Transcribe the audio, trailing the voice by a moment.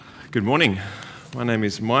Good morning. My name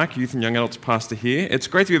is Mike, Youth and Young Adults Pastor here. It's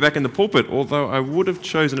great to be back in the pulpit, although I would have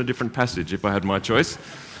chosen a different passage if I had my choice.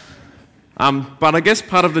 But I guess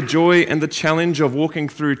part of the joy and the challenge of walking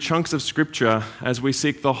through chunks of Scripture as we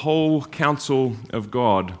seek the whole counsel of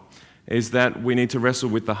God is that we need to wrestle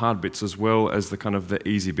with the hard bits as well as the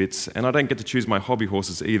easy bits. And I don't get to choose my hobby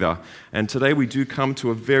horses either. And today we do come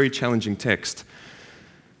to a very challenging text.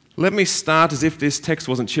 Let me start, as if this text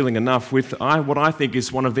wasn't chilling enough, with what I think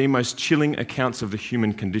is one of the most chilling accounts of the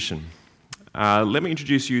human condition. Let me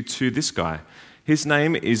introduce you to this guy. His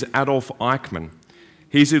name is Adolf Eichmann.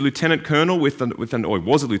 He's a lieutenant colonel was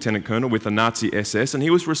a lieutenant colonel with the Nazi SS, and he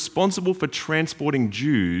was responsible for transporting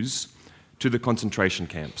Jews to the concentration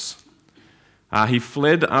camps. He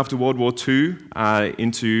fled after World War II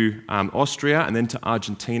into Austria and then to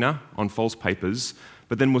Argentina on false papers.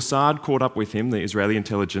 But then Mossad caught up with him, the Israeli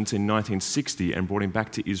intelligence, in 1960 and brought him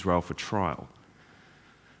back to Israel for trial.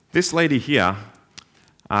 This lady here,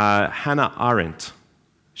 Hannah Arendt,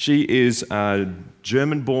 she is a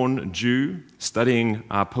German-born Jew studying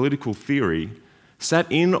political theory, sat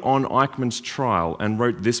in on Eichmann's trial and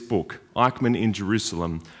wrote this book, Eichmann in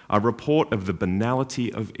Jerusalem, a report of the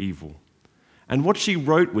banality of evil. And what she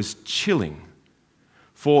wrote was chilling.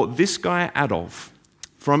 For this guy, Adolf,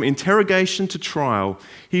 from interrogation to trial,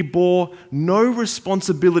 he bore no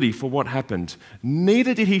responsibility for what happened.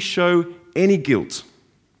 Neither did he show any guilt.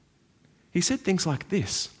 He said things like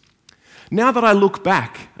this. Now that I look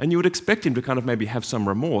back, and you would expect him to maybe have some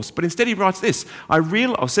remorse, but instead he writes this. I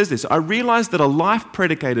realize that a life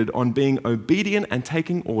predicated on being obedient and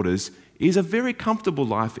taking orders is a very comfortable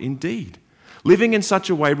life indeed. Living in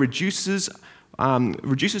such a way reduces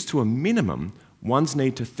to a minimum one's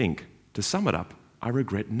need to think. To sum it up, I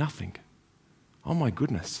regret nothing. Oh my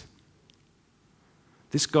goodness.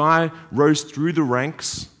 This guy rose through the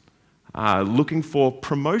ranks looking for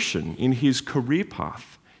promotion in his career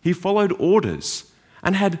path. He followed orders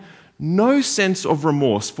and had no sense of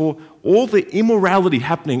remorse for all the immorality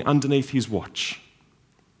happening underneath his watch.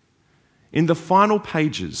 In the final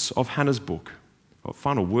pages of Hannah's book, or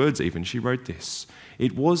final words even, she wrote this.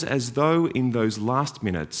 It was as though in those last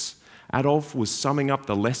minutes Adolf was summing up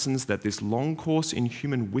the lessons that this long course in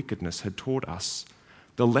human wickedness had taught us.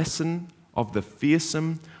 The lesson of the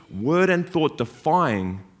fearsome, word and thought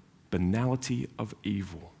defying banality of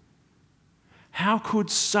evil. How could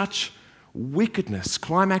such wickedness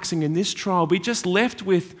climaxing in this trial be just left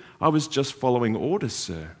with, I was just following orders,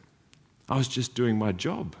 sir. I was just doing my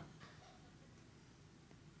job.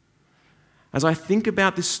 As I think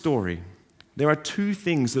about this story, there are two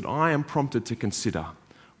things that I am prompted to consider.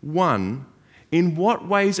 One, in what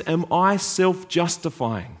ways am I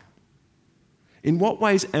self-justifying? In what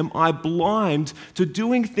ways am I blind to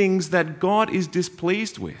doing things that God is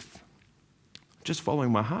displeased with? Just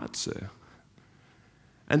following my heart, sir.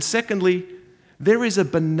 And secondly, there is a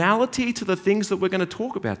banality to the things that we're going to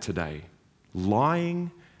talk about today. Lying,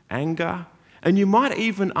 anger, and you might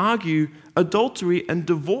even argue adultery and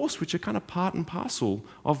divorce, which are part and parcel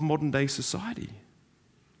of modern day society.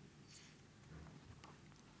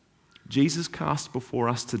 Jesus casts before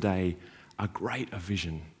us today a greater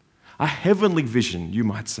vision, a heavenly vision, you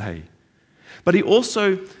might say. But he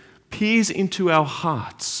also peers into our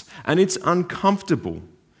hearts, and it's uncomfortable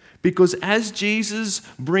because as Jesus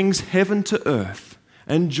brings heaven to earth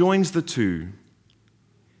and joins the two,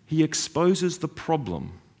 he exposes the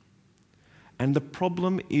problem. And the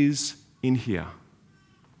problem is in here.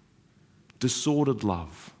 Disordered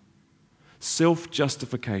love,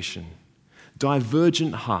 self-justification,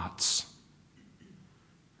 divergent hearts.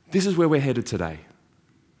 This is where we're headed today.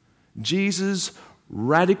 Jesus'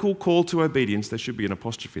 radical call to obedience, there should be an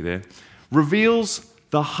apostrophe there, reveals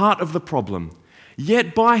the heart of the problem.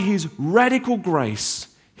 Yet by his radical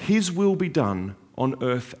grace, his will be done on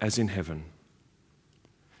earth as in heaven.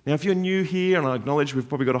 Now, if you're new here, and I acknowledge we've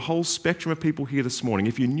probably got a whole spectrum of people here this morning.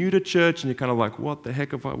 If you're new to church and you're like, what the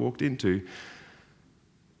heck have I walked into?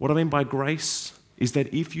 What I mean by grace is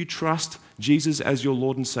that if you trust Jesus as your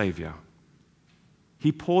Lord and Savior,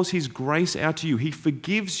 he pours his grace out to you. He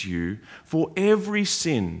forgives you for every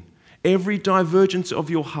sin, every divergence of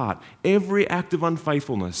your heart, every act of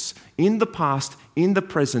unfaithfulness in the past, in the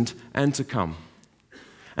present, and to come.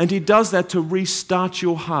 And he does that to restart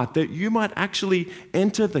your heart, that you might actually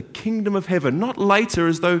enter the kingdom of heaven, not later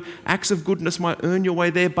as though acts of goodness might earn your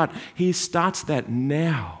way there, but he starts that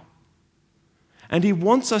now. And he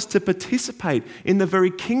wants us to participate in the very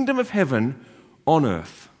kingdom of heaven on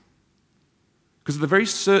earth. Because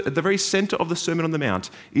at the very center of the Sermon on the Mount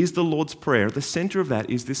is the Lord's Prayer. At the center of that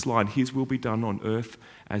is this line, his will be done on earth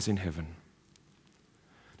as in heaven.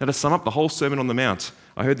 Now, to sum up the whole Sermon on the Mount,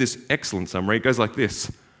 I heard this excellent summary. It goes like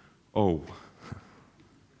this: oh,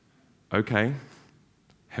 okay,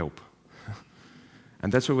 help.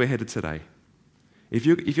 And that's where we're headed today. If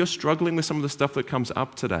you're struggling with some of the stuff that comes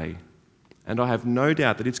up today, and I have no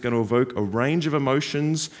doubt that it's going to evoke a range of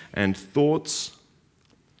emotions and thoughts,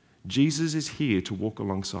 Jesus is here to walk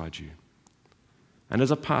alongside you. And as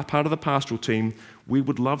a part of the pastoral team, we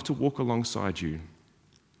would love to walk alongside you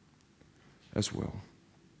as well.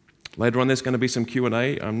 Later on, there's going to be some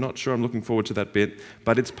Q&A. I'm not sure I'm looking forward to that bit,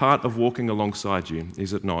 but it's part of walking alongside you,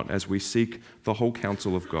 is it not, as we seek the whole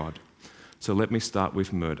counsel of God. So let me start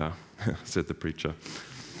with murder, said the preacher.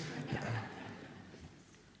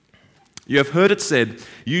 You have heard it said,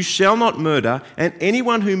 you shall not murder, and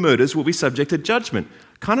anyone who murders will be subject to judgment.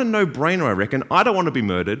 Kind of no-brainer, I reckon. I don't want to be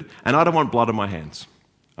murdered, and I don't want blood on my hands.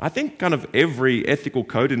 I think kind of every ethical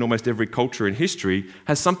code in almost every culture in history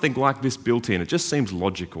has something like this built in. It just seems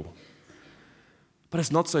logical. But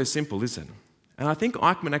it's not so simple, is it? And I think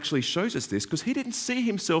Eichmann actually shows us this because he didn't see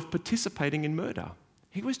himself participating in murder.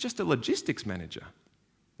 He was just a logistics manager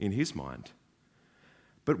in his mind.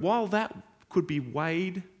 But while that could be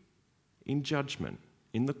weighed in judgment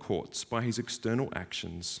in the courts by his external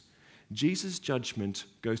actions, Jesus' judgment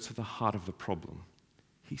goes to the heart of the problem.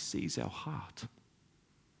 He sees our heart.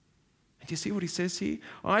 And do you see what he says here?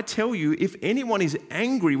 I tell you, if anyone is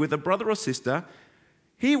angry with a brother or sister,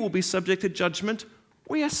 he will be subject to judgment.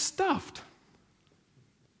 We are stuffed.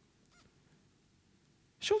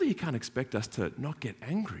 Surely you can't expect us to not get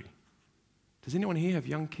angry. Does anyone here have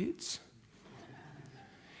young kids?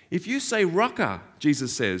 If you say raka,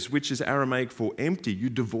 Jesus says, which is Aramaic for empty,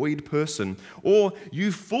 you devoid person, or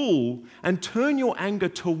you fool, and turn your anger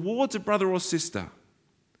towards a brother or sister,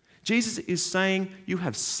 Jesus is saying you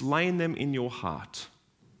have slain them in your heart.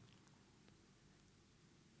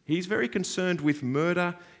 He's very concerned with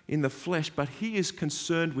murder in the flesh, but he is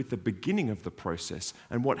concerned with the beginning of the process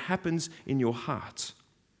and what happens in your heart.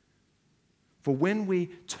 For when we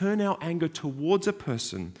turn our anger towards a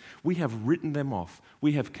person, we have written them off,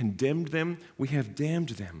 we have condemned them, we have damned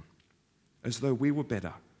them, as though we were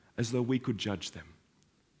better, as though we could judge them.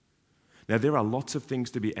 Now, there are lots of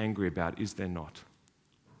things to be angry about, is there not?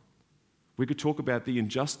 We could talk about the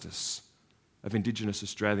injustice of Indigenous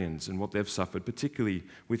Australians and what they've suffered, particularly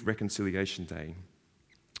with Reconciliation Day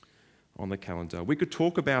on the calendar. We could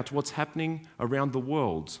talk about what's happening around the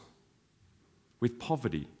world with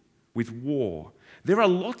poverty, with war. There are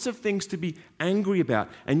lots of things to be angry about,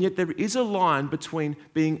 and yet there is a line between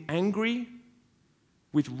being angry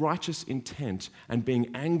with righteous intent and being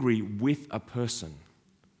angry with a person.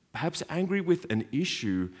 Perhaps angry with an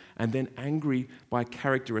issue and then angry by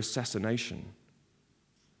character assassination.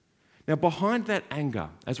 Now, behind that anger,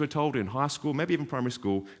 as we're told in high school, maybe even primary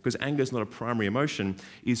school, because anger is not a primary emotion,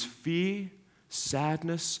 is fear,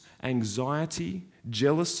 sadness, anxiety,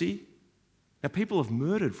 jealousy. Now, people have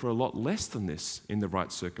murdered for a lot less than this in the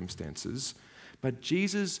right circumstances, but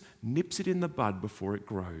Jesus nips it in the bud before it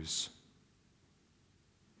grows.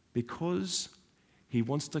 Because he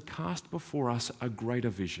wants to cast before us a greater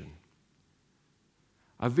vision.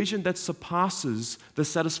 A vision that surpasses the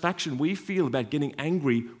satisfaction we feel about getting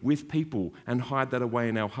angry with people and hide that away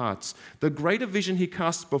in our hearts. The greater vision he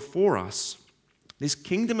casts before us, this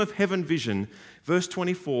kingdom of heaven vision, verse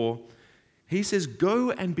 24, he says,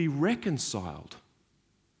 go and be reconciled.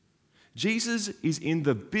 Jesus is in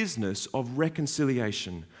the business of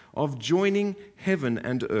reconciliation, of joining heaven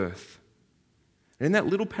and earth. And in that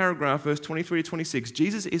little paragraph, verse 23 to 26,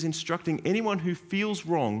 Jesus is instructing anyone who feels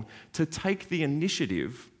wrong to take the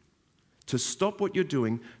initiative to stop what you're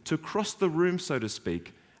doing, to cross the room, so to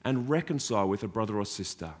speak, and reconcile with a brother or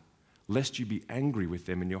sister, lest you be angry with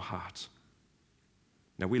them in your heart.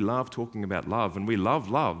 Now, we love talking about love, and we love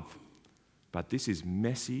love, but this is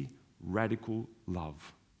messy, radical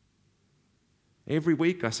love. Every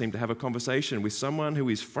week I seem to have a conversation with someone who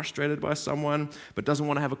is frustrated by someone but doesn't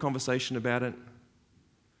want to have a conversation about it.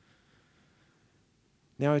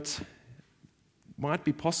 Now, it might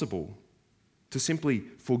be possible to simply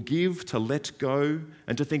forgive, to let go,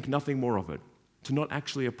 and to think nothing more of it, to not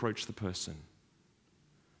actually approach the person.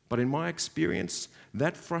 But in my experience,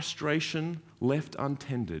 that frustration left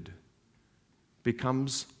untended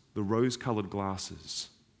becomes the rose-colored glasses,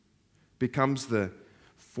 becomes the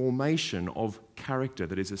formation of character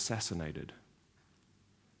that is assassinated,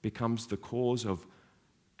 becomes the cause of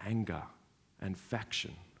anger and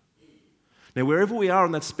faction. Now, wherever we are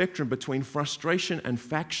on that spectrum between frustration and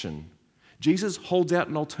faction, Jesus holds out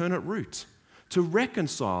an alternate route to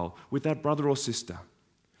reconcile with that brother or sister,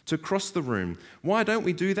 to cross the room. Why don't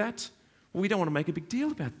we do that? We don't want to make a big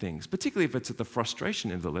deal about things, particularly if it's at the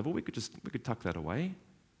frustration end of the level. We could tuck that away.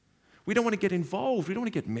 We don't want to get involved. We don't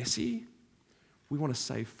want to get messy. We want to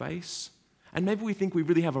save face. And maybe we think we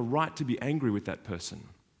really have a right to be angry with that person.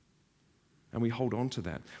 And we hold on to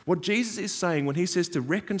that. What Jesus is saying when he says to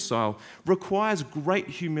reconcile requires great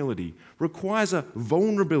humility, requires a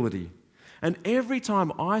vulnerability. And every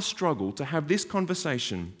time I struggle to have this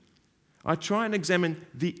conversation, I try and examine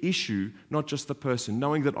the issue, not just the person,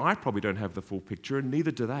 knowing that I probably don't have the full picture and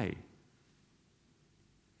neither do they.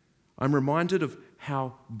 I'm reminded of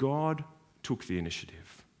how God took the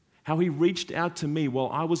initiative, how he reached out to me while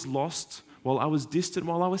I was lost, while I was distant,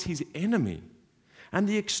 while I was his enemy, and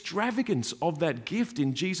the extravagance of that gift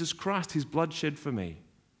in Jesus Christ, his blood shed for me.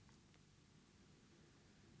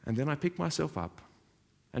 And then I pick myself up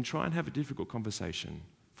and try and have a difficult conversation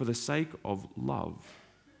for the sake of love,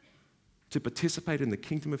 to participate in the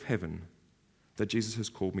kingdom of heaven that Jesus has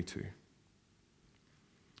called me to.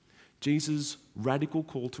 Jesus' radical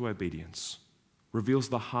call to obedience reveals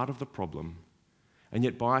the heart of the problem, and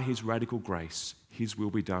yet by his radical grace, his will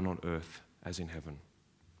be done on earth as in heaven.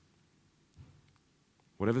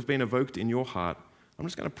 Whatever's been evoked in your heart, I'm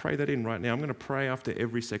just going to pray that in right now. I'm going to pray after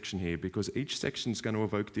every section here because each section is going to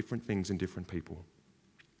evoke different things in different people.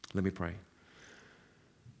 Let me pray.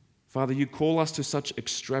 Father, you call us to such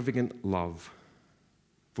extravagant love,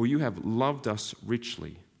 for you have loved us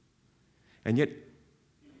richly. And yet,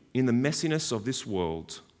 in the messiness of this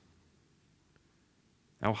world,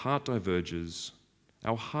 our heart diverges.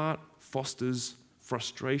 Our heart fosters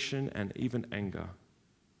frustration and even anger.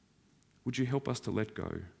 Would you help us to let go?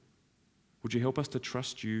 Would you help us to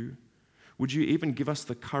trust you? Would you even give us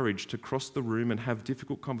the courage to cross the room and have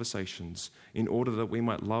difficult conversations in order that we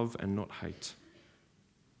might love and not hate?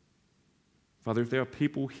 Father, if there are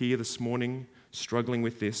people here this morning struggling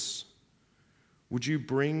with this, would you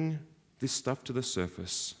bring this stuff to the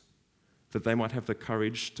surface that they might have the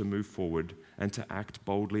courage to move forward and to act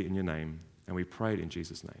boldly in your name? And we pray it in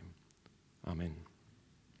Jesus' name. Amen.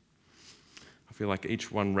 I feel like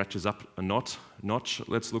each one ratchets up a notch.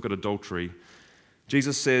 Let's look at adultery.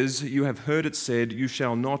 Jesus says, you have heard it said, you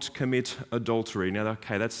shall not commit adultery. Now,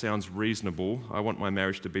 okay, that sounds reasonable. I want my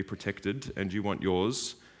marriage to be protected and you want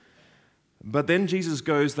yours. But then Jesus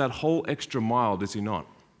goes that whole extra mile, does he not?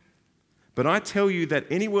 But I tell you that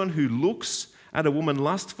anyone who looks at a woman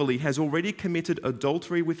lustfully has already committed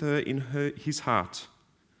adultery with her in his heart.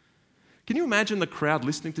 Can you imagine the crowd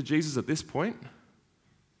listening to Jesus at this point?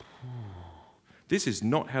 This is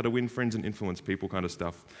not how to win friends and influence people kind of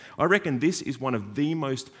stuff. I reckon this is one of the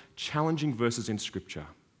most challenging verses in Scripture,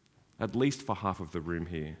 at least for half of the room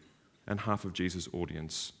here and half of Jesus'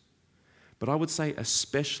 audience. But I would say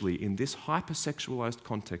especially in this hypersexualized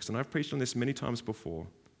context, and I've preached on this many times before,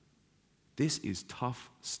 this is tough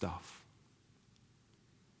stuff.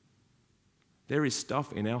 There is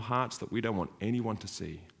stuff in our hearts that we don't want anyone to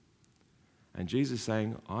see. And Jesus is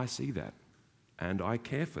saying, I see that, and I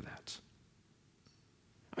care for that.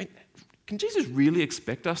 I mean, can Jesus really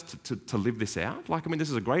expect us to live this out? This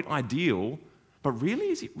is a great ideal, but really,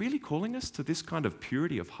 is he really calling us to this kind of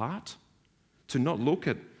purity of heart? To not look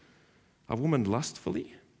at a woman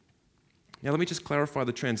lustfully? Now, let me just clarify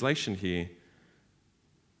the translation here.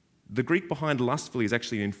 The Greek behind lustfully is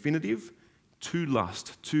actually an infinitive, to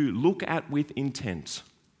lust, to look at with intent.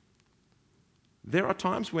 There are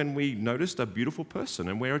times when we notice a beautiful person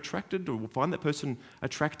and we're attracted or find that person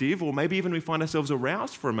attractive, or maybe even we find ourselves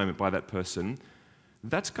aroused for a moment by that person.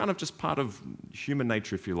 That's kind of just part of human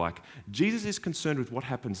nature, if you like. Jesus is concerned with what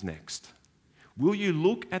happens next. Will you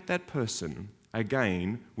look at that person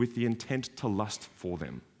again with the intent to lust for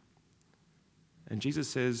them? And Jesus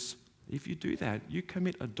says, if you do that, you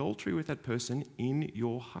commit adultery with that person in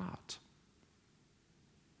your heart.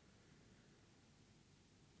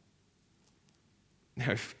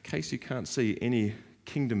 Now, in case you can't see any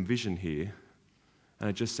kingdom vision here, and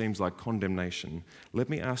it just seems like condemnation, let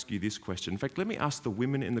me ask you this question. In fact, let me ask the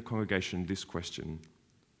women in the congregation this question.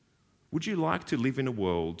 Would you like to live in a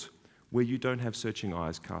world where you don't have searching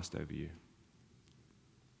eyes cast over you?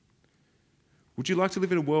 Would you like to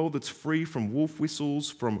live in a world that's free from wolf whistles,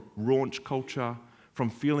 from raunch culture, from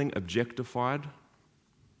feeling objectified?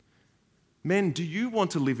 Men, do you want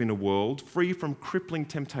to live in a world free from crippling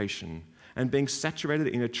temptation and being saturated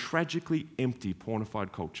in a tragically empty,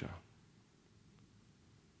 pornified culture?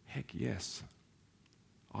 Heck yes.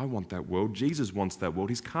 I want that world. Jesus wants that world.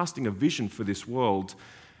 He's casting a vision for this world,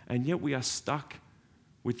 and yet we are stuck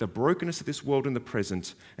with the brokenness of this world in the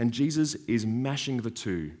present, and Jesus is mashing the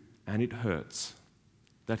two, and it hurts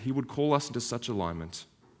that he would call us into such alignment.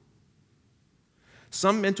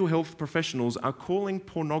 Some mental health professionals are calling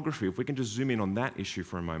pornography, if we can just zoom in on that issue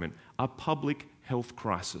for a moment, a public health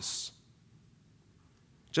crisis.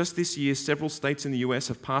 Just this year, several states in the US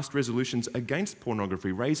have passed resolutions against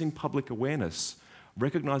pornography, raising public awareness,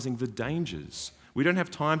 recognizing the dangers. We don't have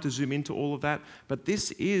time to zoom into all of that, but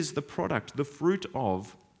this is the product, the fruit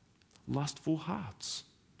of lustful hearts.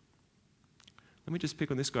 Let me just pick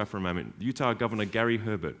on this guy for a moment. Utah Governor Gary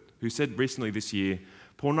Herbert, who said recently this year,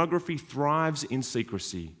 pornography thrives in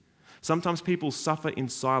secrecy. Sometimes people suffer in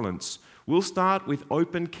silence. We'll start with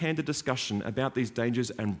open, candid discussion about these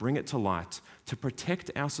dangers and bring it to light to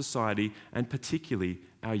protect our society and particularly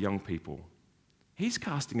our young people. He's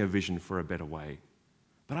casting a vision for a better way.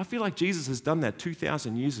 But I feel like Jesus has done that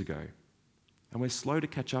 2,000 years ago. And we're slow to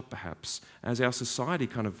catch up perhaps as our society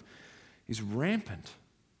kind of is rampant.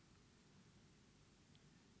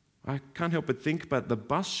 I can't help but think, but the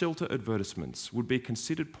bus shelter advertisements would be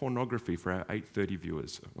considered pornography for our 8:30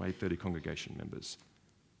 viewers, 8:30 congregation members.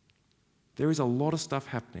 There is a lot of stuff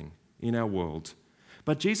happening in our world,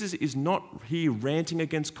 but Jesus is not here ranting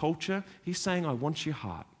against culture. He's saying, I want your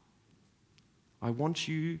heart. I want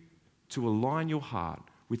you to align your heart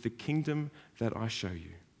with the kingdom that I show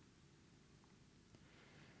you.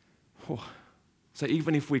 Oh. So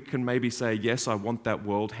even if we can maybe say, yes, I want that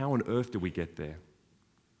world, how on earth do we get there?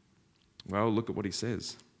 Well, look at what he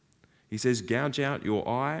says. He says, gouge out your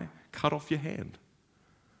eye, cut off your hand.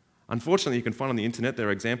 Unfortunately, you can find on the internet there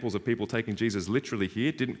are examples of people taking Jesus literally here.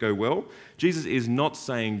 It didn't go well. Jesus is not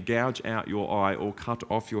saying gouge out your eye or cut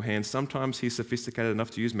off your hand. Sometimes he's sophisticated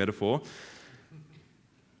enough to use metaphor.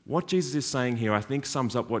 What Jesus is saying here, I think,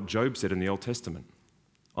 sums up what Job said in the Old Testament.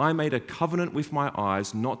 I made a covenant with my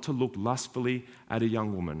eyes not to look lustfully at a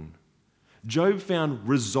young woman. Job found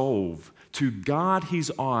resolve to guard his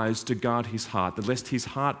eyes, to guard his heart, that lest his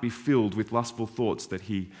heart be filled with lustful thoughts that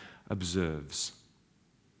he observes.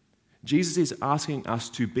 Jesus is asking us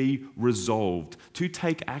to be resolved, to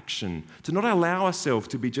take action, to not allow ourselves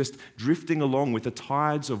to be just drifting along with the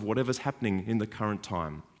tides of whatever's happening in the current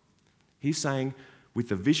time. He's saying, with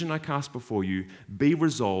the vision I cast before you, be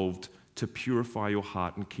resolved to purify your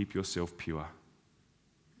heart and keep yourself pure.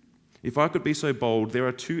 If I could be so bold, there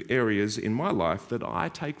are two areas in my life that I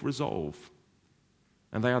take resolve.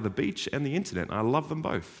 And they are the beach and the internet. I love them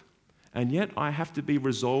both. And yet I have to be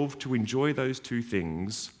resolved to enjoy those two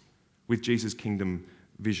things with Jesus' kingdom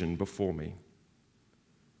vision before me.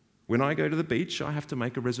 When I go to the beach, I have to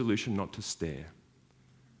make a resolution not to stare.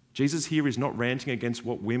 Jesus here is not ranting against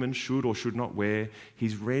what women should or should not wear.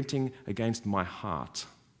 He's ranting against my heart,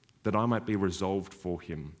 that I might be resolved for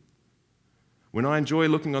him. When I enjoy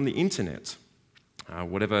looking on the internet,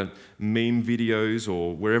 whatever meme videos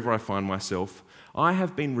or wherever I find myself, I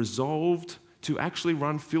have been resolved to actually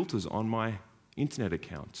run filters on my internet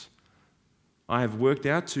account. I have worked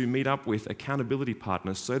out to meet up with accountability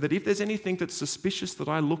partners so that if there's anything that's suspicious that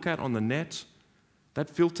I look at on the net, that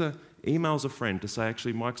filter emails a friend to say,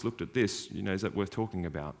 actually, Mike's looked at this, is that worth talking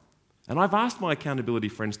about? And I've asked my accountability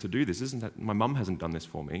friends to do this. My mum hasn't done this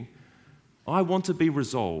for me. I want to be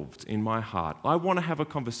resolved in my heart. I want to have a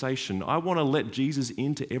conversation. I want to let Jesus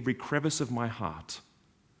into every crevice of my heart,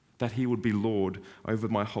 that he would be Lord over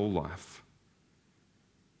my whole life.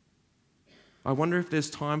 I wonder if there's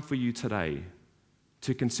time for you today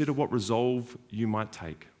to consider what resolve you might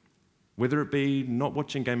take, whether it be not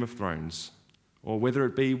watching Game of Thrones, or whether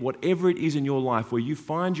it be whatever it is in your life where you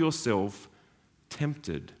find yourself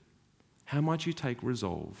tempted. How might you take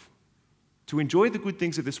resolve to enjoy the good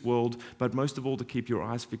things of this world, but most of all to keep your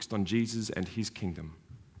eyes fixed on Jesus and his kingdom?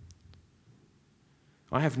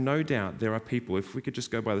 I have no doubt there are people, if we could just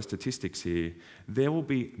go by the statistics here, there will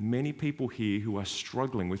be many people here who are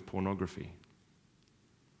struggling with pornography.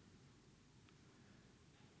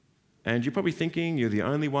 And you're probably thinking you're the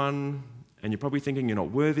only one, and you're probably thinking you're not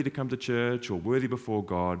worthy to come to church or worthy before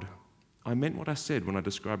God. I meant what I said when I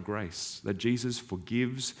described grace, that Jesus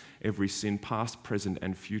forgives every sin, past, present,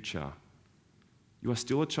 and future. You are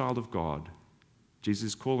still a child of God. Jesus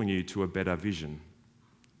is calling you to a better vision.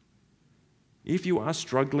 If you are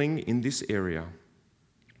struggling in this area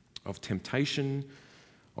of temptation,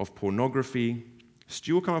 of pornography,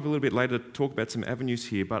 Stu will come up a little bit later to talk about some avenues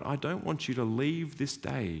here, but I don't want you to leave this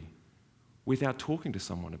day without talking to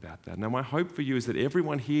someone about that. Now, my hope for you is that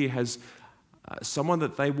everyone here has someone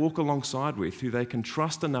that they walk alongside with, who they can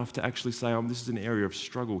trust enough to actually say, this is an area of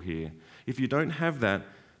struggle here. If you don't have that,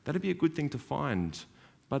 that'd be a good thing to find.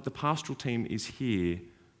 But the pastoral team is here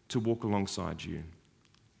to walk alongside you,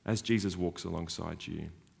 as Jesus walks alongside you,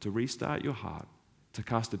 to restart your heart, to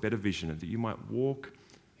cast a better vision, and that you might walk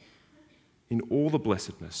in all the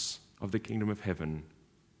blessedness of the kingdom of heaven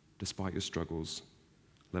despite your struggles.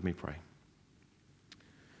 Let me pray.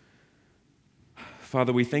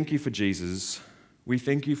 Father, we thank you for Jesus. We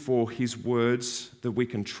thank you for his words that we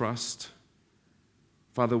can trust.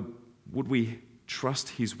 Father, would we trust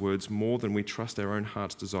his words more than we trust our own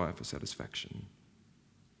heart's desire for satisfaction?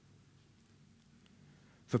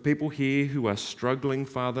 For people here who are struggling,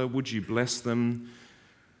 Father, would you bless them?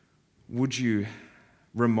 Would you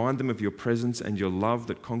remind them of your presence and your love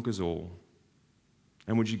that conquers all?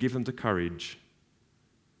 And would you give them the courage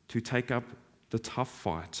to take up the tough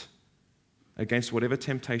fight against whatever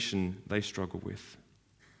temptation they struggle with?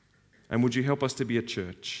 And would you help us to be a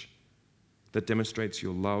church that demonstrates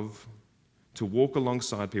your love, to walk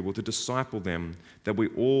alongside people, to disciple them, that we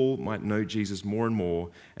all might know Jesus more and more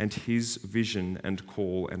and his vision and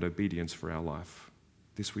call and obedience for our life.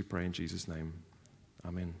 This we pray in Jesus' name.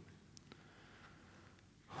 Amen.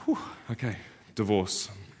 Whew. Okay, divorce.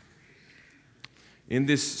 In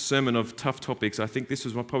this sermon of tough topics, I think this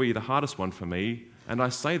was probably the hardest one for me, and I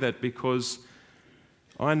say that because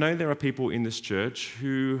I know there are people in this church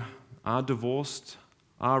who are divorced,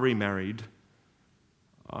 are remarried.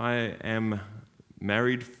 I am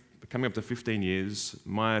married, coming up to 15 years.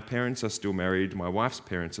 My parents are still married. My wife's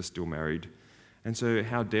parents are still married. And so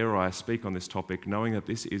how dare I speak on this topic, knowing that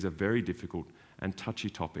this is a very difficult and touchy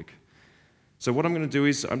topic. So what I'm going to do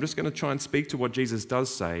is I'm just going to try and speak to what Jesus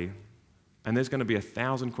does say, and there's going to be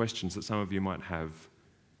 1,000 questions that some of you might have.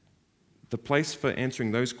 The place for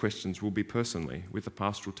answering those questions will be personally with the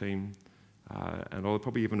pastoral team, and I'll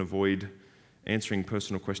probably even avoid answering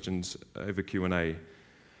personal questions over Q&A.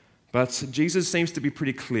 But Jesus seems to be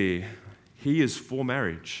pretty clear. He is for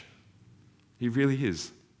marriage. He really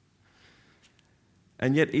is.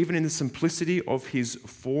 And yet, even in the simplicity of his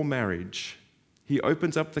for marriage, he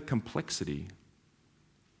opens up the complexity,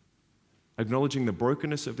 acknowledging the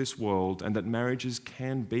brokenness of this world and that marriages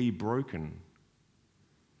can be broken.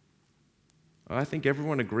 I think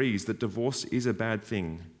everyone agrees that divorce is a bad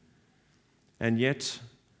thing. And yet,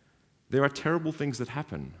 there are terrible things that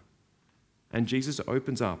happen. And Jesus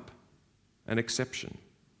opens up an exception.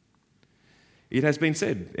 It has been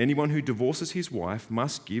said, anyone who divorces his wife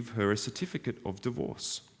must give her a certificate of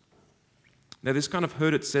divorce. Now, this kind of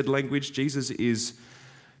heard it said language, Jesus is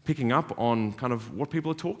picking up on kind of what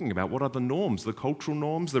people are talking about. What are the norms, the cultural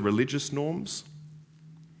norms, the religious norms?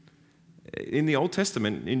 In the Old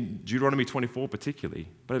Testament, in Deuteronomy 24 particularly,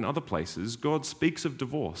 but in other places, God speaks of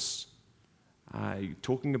divorce,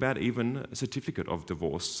 talking about even a certificate of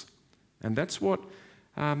divorce. And that's what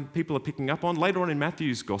people are picking up on. Later on in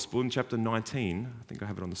Matthew's Gospel, in chapter 19, I think I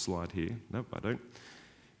have it on the slide here. Nope, I don't.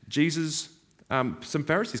 Some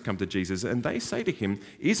Pharisees come to Jesus and they say to him,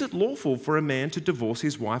 "Is it lawful for a man to divorce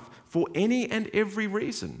his wife for any and every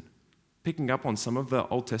reason?" Picking up on some of the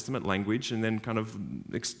Old Testament language and then kind of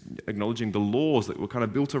acknowledging the laws that were kind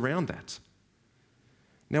of built around that.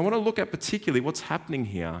 Now, I want to look at particularly what's happening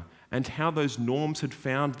here and how those norms had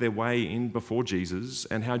found their way in before Jesus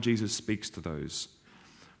and how Jesus speaks to those.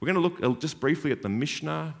 We're going to look just briefly at the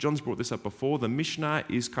Mishnah. John's brought this up before. The Mishnah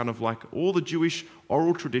is kind of like all the Jewish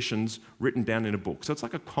oral traditions written down in a book. So it's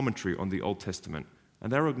like a commentary on the Old Testament.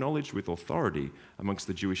 And they're acknowledged with authority amongst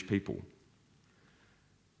the Jewish people.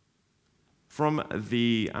 From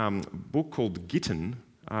the book called Gittin,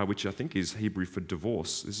 which I think is Hebrew for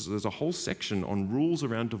divorce, there's a whole section on rules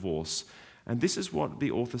around divorce. And this is what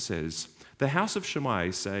the author says. The house of Shammai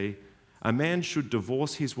say, "A man should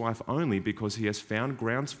divorce his wife only because he has found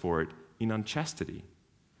grounds for it in unchastity.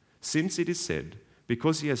 Since it is said,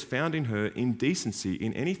 because he has found in her indecency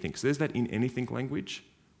in anything." So there's that in anything language.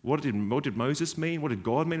 What did Moses mean? What did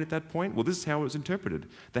God mean at that point? Well, this is how it was interpreted.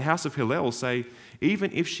 The house of Hillel say,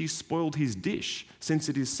 "Even if she spoiled his dish, since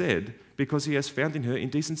it is said, because he has found in her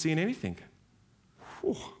indecency in anything."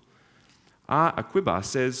 Aquiba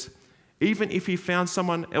says, "Even if he found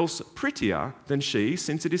someone else prettier than she,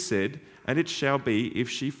 since it is said, and it shall be if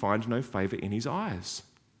she find no favor in his eyes."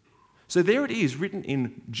 So there it is, written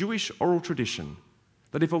in Jewish oral tradition,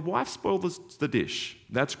 that if a wife spoils the dish,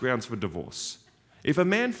 that's grounds for divorce. If a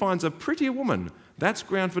man finds a prettier woman, that's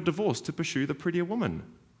ground for divorce, to pursue the prettier woman.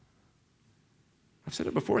 I've said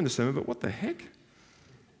it before in the sermon, but what the heck?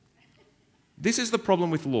 This is the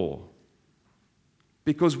problem with law.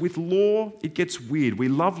 Because with law, it gets weird. We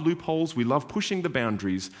love loopholes, we love pushing the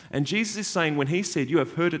boundaries. And Jesus is saying, when he said, "You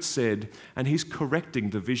have heard it said," and he's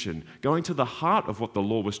correcting the vision, going to the heart of what the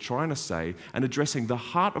law was trying to say and addressing the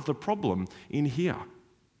heart of the problem in here.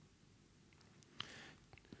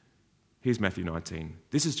 Here's Matthew 19.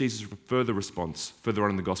 This is Jesus' further response, further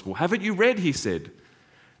on in the gospel. "Haven't you read," he said,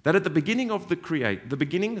 That at the beginning,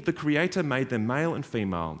 the Creator made them male and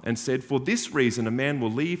female and said, "For this reason a man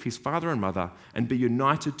will leave his father and mother and be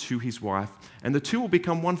united to his wife, and the two will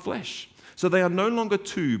become one flesh. So they are no longer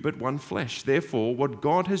two, but one flesh. Therefore, what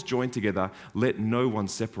God has joined together, let no one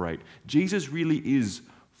separate." Jesus really is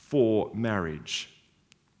for marriage.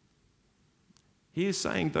 He is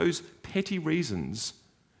saying those petty reasons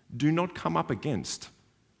do not come up against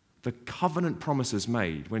the covenant promises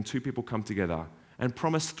made when two people come together and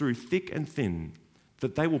promise through thick and thin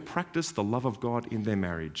that they will practice the love of God in their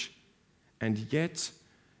marriage. And yet,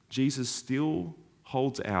 Jesus still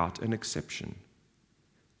holds out an exception.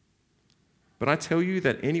 But I tell you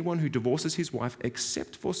that anyone who divorces his wife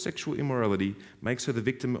except for sexual immorality makes her the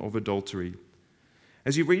victim of adultery.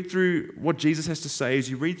 As you read through what Jesus has to say, as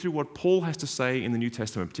you read through what Paul has to say in the New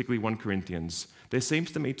Testament, particularly 1 Corinthians, there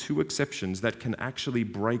seems to me two exceptions that can actually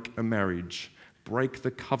break a marriage, break the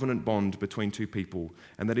covenant bond between two people,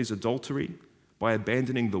 and that is adultery by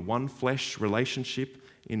abandoning the one flesh relationship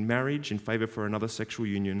in marriage in favor for another sexual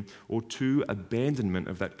union, or two, abandonment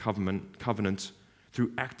of that covenant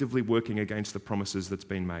through actively working against the promises that's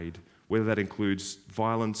been made, whether that includes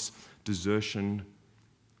violence, desertion.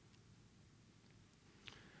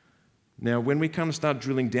 Now, when we kind of start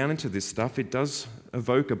drilling down into this stuff, it does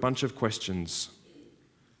evoke a bunch of questions.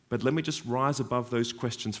 But let me just rise above those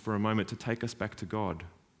questions for a moment to take us back to God,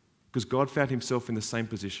 because God found himself in the same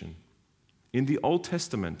position. In the Old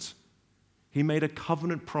Testament, he made a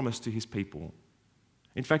covenant promise to his people.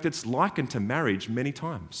 In fact, it's likened to marriage many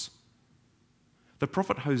times. The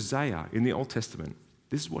prophet Hosea in the Old Testament,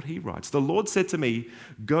 this is what he writes. "The Lord said to me,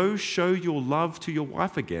 go show your love to your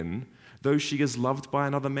wife again, though she is loved by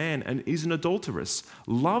another man and is an adulteress.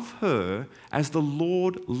 Love her as the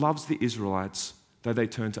Lord loves the Israelites, though they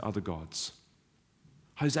turn to other gods."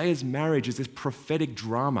 Hosea's marriage is this prophetic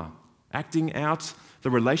drama, acting out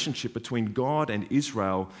the relationship between God and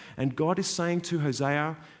Israel. And God is saying to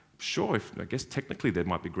Hosea, sure, I guess technically there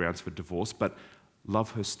might be grounds for divorce, but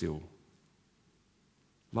love her still.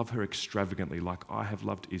 Love her extravagantly like I have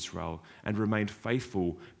loved Israel, and remained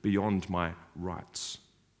faithful beyond my rights.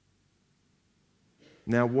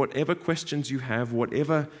 Now, whatever questions you have,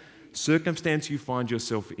 whatever circumstance you find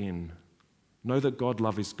yourself in, know that God's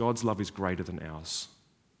love is greater than ours.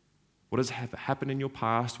 What has happened in your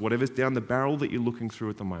past, whatever's down the barrel that you're looking through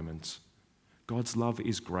at the moment, God's love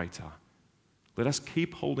is greater. Let us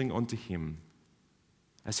keep holding on to him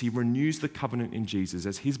as he renews the covenant in Jesus,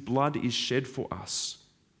 as his blood is shed for us.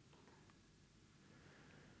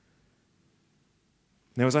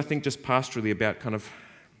 Now, as I think just pastorally about kind of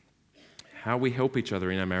how we help each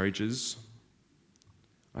other in our marriages,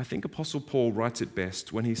 I think Apostle Paul writes it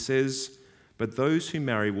best when he says, "But those who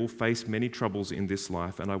marry will face many troubles in this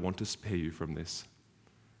life, and I want to spare you from this."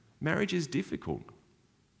 Marriage is difficult.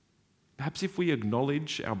 Perhaps if we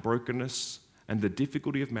acknowledge our brokenness and the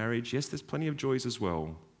difficulty of marriage, yes, there's plenty of joys as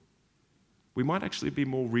well. We might actually be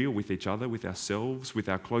more real with each other, with ourselves, with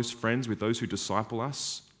our close friends, with those who disciple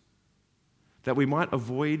us. That we might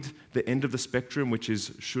avoid the end of the spectrum, which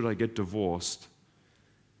is, should I get divorced?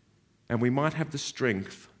 And we might have the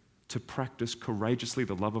strength to practice courageously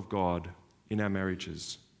the love of God in our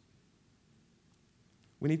marriages.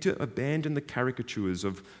 We need to abandon the caricatures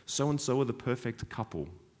of so-and-so are the perfect couple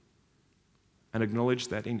and acknowledge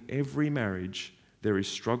that in every marriage there is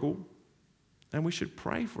struggle, and we should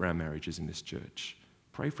pray for our marriages in this church.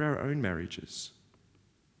 Pray for our own marriages.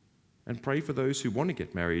 And pray for those who want to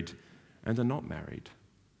get married and are not married.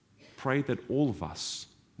 Pray that all of us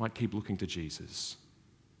might keep looking to Jesus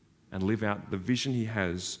and live out the vision he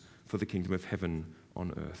has for the kingdom of heaven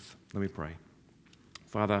on earth. Let me pray.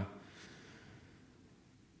 Father,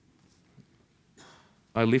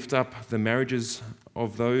 I lift up the marriages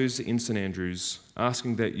of those in St. Andrews,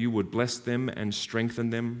 asking that you would bless them and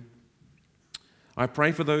strengthen them. I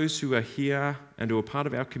pray for those who are here and who are part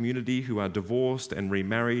of our community who are divorced and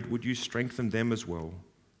remarried. Would you strengthen them as well?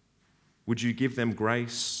 Would you give them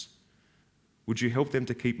grace? Would you help them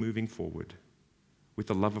to keep moving forward with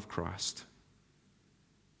the love of Christ?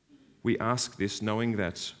 We ask this knowing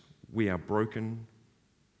that we are broken,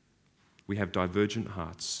 we have divergent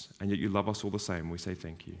hearts, and yet you love us all the same. We say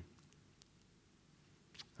thank you.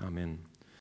 Amen.